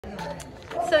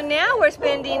So now we're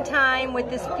spending time with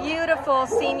this beautiful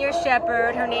senior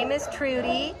shepherd. Her name is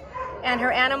Trudy, and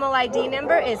her animal ID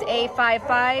number is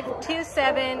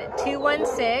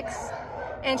A5527216.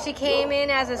 And she came in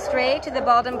as a stray to the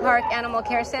Baldwin Park Animal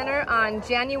Care Center on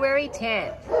January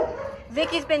 10th.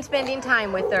 Vicky's been spending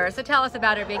time with her, so tell us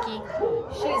about her, Vicky.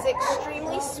 She's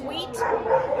extremely sweet.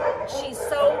 She's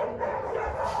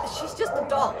just a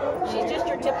doll. She's just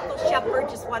your typical shepherd,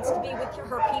 just wants to be with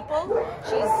her people.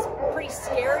 She's pretty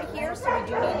scared here, so we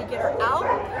do need to get her out.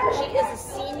 She is a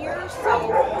senior, so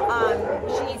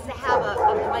she needs to have a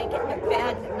blanket and a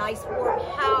bed, a nice warm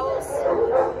house,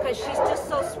 because she's just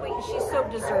so sweet and she's so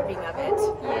deserving of it.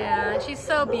 Yeah, she's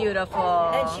so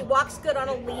beautiful. And she walks good on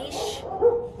a leash.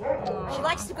 She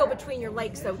likes to go between your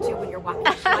legs, though, too, when you're walking.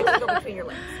 She likes to go between your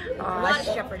legs. A lot of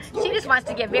shepherds do. She just wants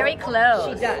to get very close.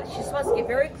 She does. She just wants to get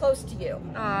very close to you.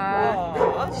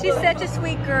 Aww. She's such a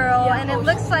sweet girl, and it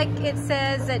looks like it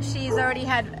says that she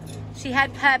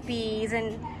had puppies,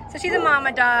 and so she's a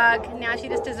mama dog. Now she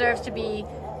just deserves to be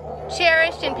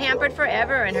cherished and pampered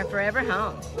forever in her forever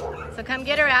home. So come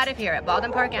get her out of here at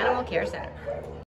Baldwin Park Animal Care Center.